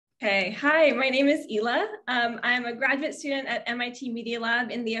Okay, hi, my name is Ila. I'm a graduate student at MIT Media Lab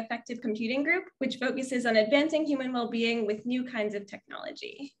in the Effective Computing Group, which focuses on advancing human well-being with new kinds of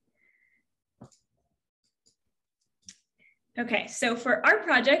technology. Okay, so for our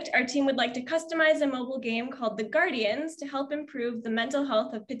project, our team would like to customize a mobile game called The Guardians to help improve the mental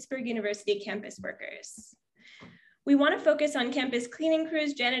health of Pittsburgh University campus workers. We want to focus on campus cleaning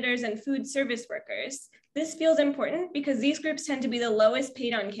crews, janitors, and food service workers. This feels important because these groups tend to be the lowest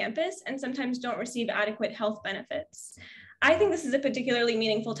paid on campus and sometimes don't receive adequate health benefits. I think this is a particularly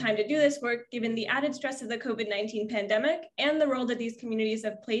meaningful time to do this work, given the added stress of the COVID-19 pandemic and the role that these communities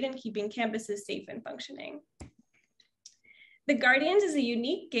have played in keeping campuses safe and functioning. The Guardians is a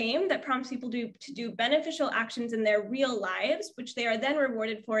unique game that prompts people to do beneficial actions in their real lives, which they are then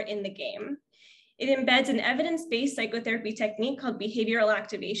rewarded for in the game. It embeds an evidence-based psychotherapy technique called behavioral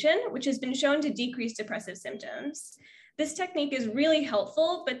activation, which has been shown to decrease depressive symptoms. This technique is really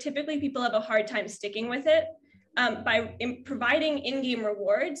helpful, but typically people have a hard time sticking with it. By providing in-game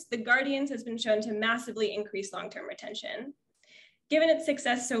rewards, the Guardians has been shown to massively increase long-term retention. Given its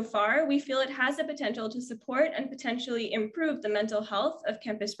success so far, we feel it has the potential to support and potentially improve the mental health of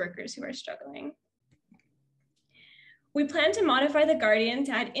campus workers who are struggling. We plan to modify the Guardian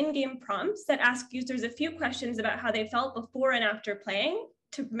to add in-game prompts that ask users a few questions about how they felt before and after playing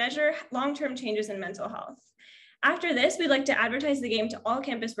to measure long-term changes in mental health. After this, we'd like to advertise the game to all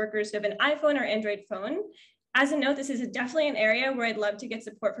campus workers who have an iPhone or Android phone. As a note, this is definitely an area where I'd love to get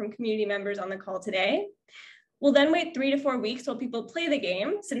support from community members on the call today. We'll then wait 3 to 4 weeks while people play the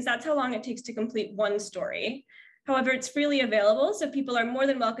game, since that's how long it takes to complete one story. However, it's freely available, so people are more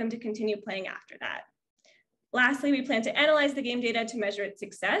than welcome to continue playing after that. Lastly, we plan to analyze the game data to measure its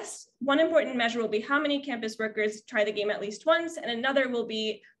success. One important measure will be how many campus workers try the game at least once, and another will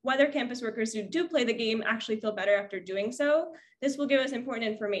be whether campus workers who do play the game actually feel better after doing so. This will give us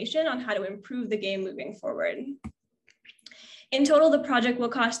important information on how to improve the game moving forward. In total, the project will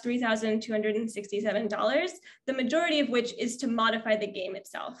cost $3,267, the majority of which is to modify the game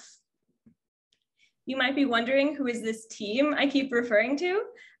itself. You might be wondering, who is this team I keep referring to?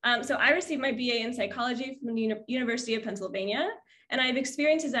 So I received my BA in psychology from the University of Pennsylvania, and I have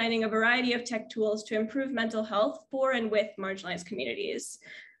experience designing a variety of tech tools to improve mental health for and with marginalized communities.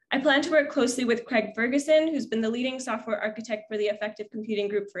 I plan to work closely with Craig Ferguson, who's been the leading software architect for the Effective Computing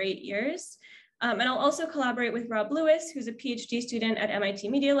Group for 8 years. And I'll also collaborate with Rob Lewis, who's a PhD student at MIT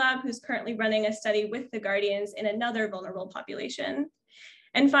Media Lab, who's currently running a study with the Guardians in another vulnerable population.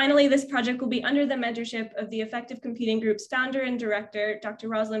 And finally, this project will be under the mentorship of the Effective Computing Group's founder and director, Dr.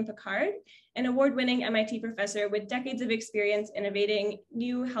 Rosalind Picard, an award-winning MIT professor with decades of experience innovating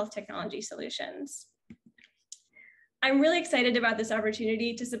new health technology solutions. I'm really excited about this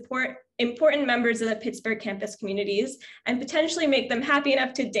opportunity to support important members of the Pittsburgh campus communities and potentially make them happy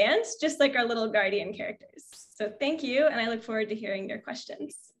enough to dance, just like our little Guardian characters. So thank you, and I look forward to hearing your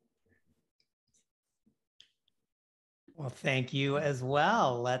questions. Well, thank you as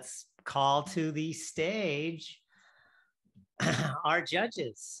well. Let's call to the stage our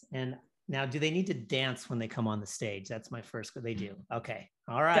judges. And now, do they need to dance when they come on the stage? That's my first, they do. Okay.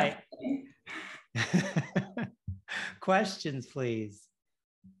 All right. Questions, please.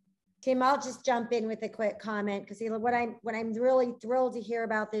 Tim, I'll just jump in with a quick comment because what I'm really thrilled to hear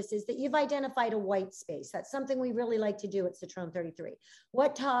about this is that you've identified a white space. That's something we really like to do at Citron 33.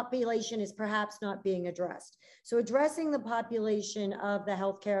 What population is perhaps not being addressed? So addressing the population of the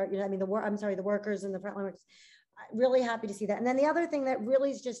healthcare, the workers and the frontline workers. Really happy to see that. And then the other thing that really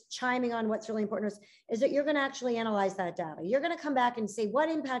is just chiming on what's really important is that you're going to actually analyze that data. You're going to come back and say what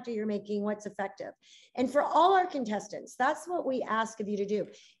impact are you making, what's effective. And for all our contestants, that's what we ask of you to do.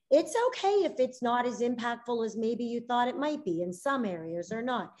 It's okay if it's not as impactful as maybe you thought it might be in some areas or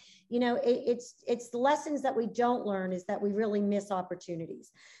not. You know, it's the lessons that we don't learn is that we really miss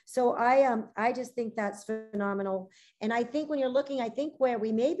opportunities. So I just think that's phenomenal. And I think when you're looking, I think where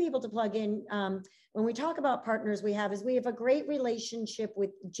we may be able to plug in when we talk about partners we have a great relationship with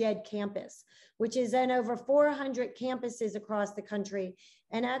JED Campus, which is in over 400 campuses across the country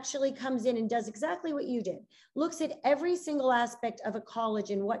and actually comes in and does exactly what you did. Looks at every single aspect of a college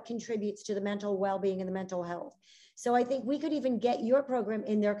and what contributes to the mental well-being and the mental health. So I think we could even get your program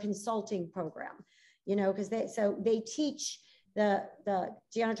in their consulting program, you know, because they teach the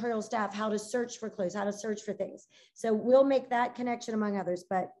janitorial staff how to search for clues, how to search for things. So we'll make that connection among others,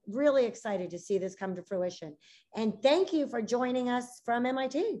 but really excited to see this come to fruition. And thank you for joining us from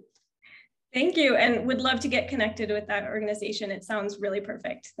MIT. Thank you, and would love to get connected with that organization. It sounds really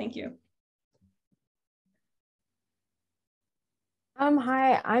perfect. Thank you.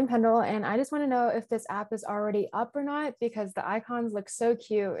 Hi, I'm Pendle, and I just want to know if this app is already up or not because the icons look so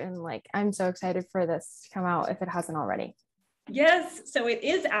cute and like I'm so excited for this to come out if it hasn't already. Yes, so it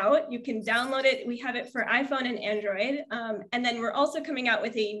is out. You can download it. We have it for iPhone and Android. And then we're also coming out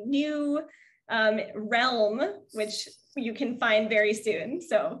with a new realm, which you can find very soon.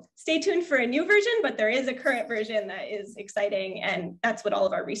 So stay tuned for a new version, but there is a current version that is exciting. And that's what all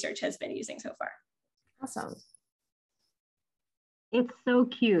of our research has been using so far. Awesome. It's so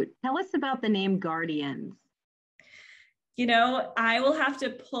cute. Tell us about the name Guardians. You know, I will have to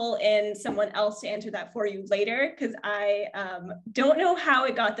pull in someone else to answer that for you later because I don't know how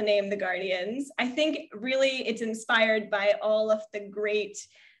it got the name The Guardians. I think really it's inspired by all of the great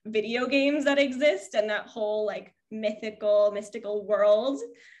video games that exist and that whole like mystical world.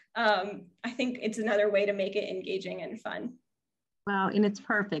 I think it's another way to make it engaging and fun. Wow, and it's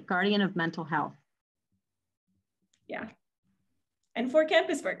perfect. Guardian of mental health. Yeah. And for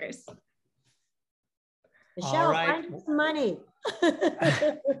campus workers. Michelle, right. find us some money.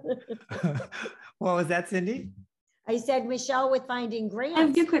 What was that, Cindy? I said, Michelle, with finding grants. I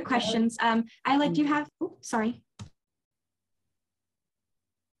have two quick questions. Ila, do you have, sorry.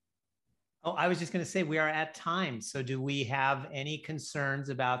 Oh, I was just going to say we are at time. So do we have any concerns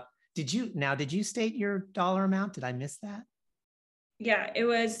about, did you state your dollar amount? Did I miss that? Yeah, it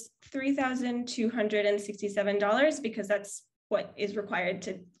was $3,267 because that's what is required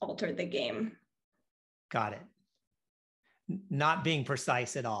to alter the game. Got it. Not being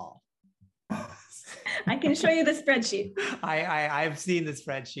precise at all. I can show you the spreadsheet. I've seen the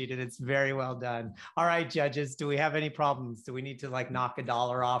spreadsheet and it's very well done. All right, judges, do we have any problems? Do we need to like knock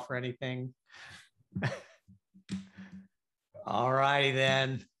 $1 off or anything? All righty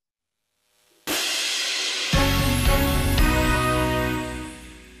then.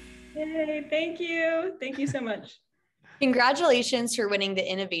 Yay, thank you. Thank you so much. Congratulations for winning the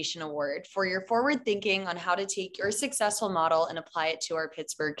Innovation Award for your forward thinking on how to take your successful model and apply it to our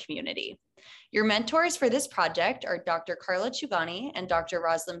Pittsburgh community. Your mentors for this project are Dr. Carla Chugani and Dr.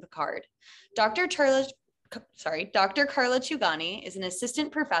 Rosalind Picard. Dr. Carla Chugani is an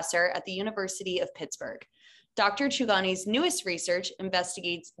assistant professor at the University of Pittsburgh. Dr. Chugani's newest research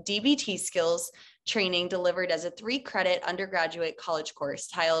investigates DBT skills training delivered as a 3-credit undergraduate college course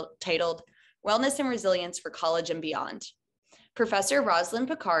titled Wellness and Resilience for College and Beyond. Professor Rosalind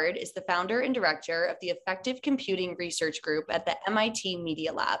Picard is the founder and director of the Effective Computing Research Group at the MIT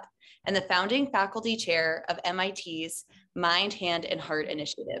Media Lab and the founding faculty chair of MIT's Mind, Hand, and Heart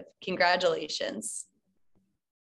Initiative. Congratulations.